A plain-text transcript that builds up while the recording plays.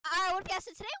up, y'all?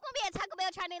 So today we're gonna be at Taco Bell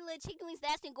trying their little chicken wings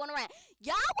that's been going around.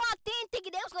 Y'all walked in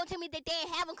thinking they was gonna tell me that they ain't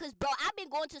have them, cause bro, I've been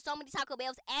going to so many Taco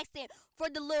Bells asking for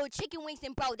the little chicken wings,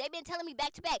 and bro, they've been telling me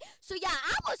back to back. So y'all,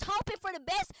 I was hoping for the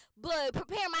best, but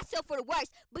preparing myself for the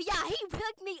worst. But y'all, he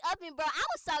hooked me up, and bro, I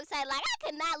was so excited. Like I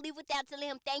could not leave without telling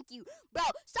him thank you, bro.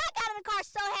 So I got in the car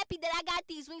so happy that I got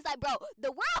these wings. Like bro,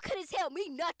 the world couldn't tell me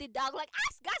nothing, dog. Like I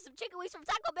got some chicken wings from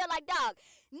Taco Bell. Like dog,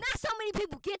 not so many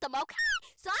people get them, okay?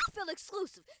 So I feel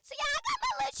exclusive. So yeah, I got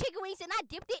my little chicken wings and I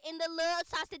dipped it in the little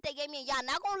sauce that they gave me. And y'all,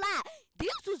 not gonna lie,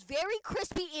 this was very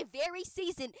crispy and very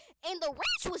seasoned. And the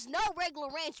ranch was no regular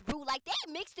ranch, bro. Like they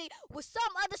mixed it with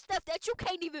some other stuff that you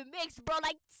can't even mix, bro.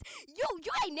 Like you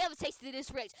ain't never tasted this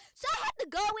ranch. So I had to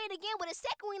go in again with a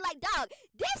second wing. Like dog,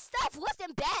 this stuff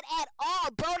wasn't bad at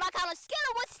all, bro. Like on a scale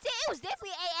of 1 to 10, it was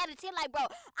definitely 8 out of 10. Like bro,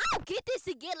 I'll get this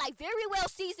again. Like very well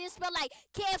seasoned, smell like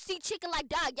KFC chicken. Like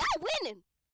dog, y'all winning.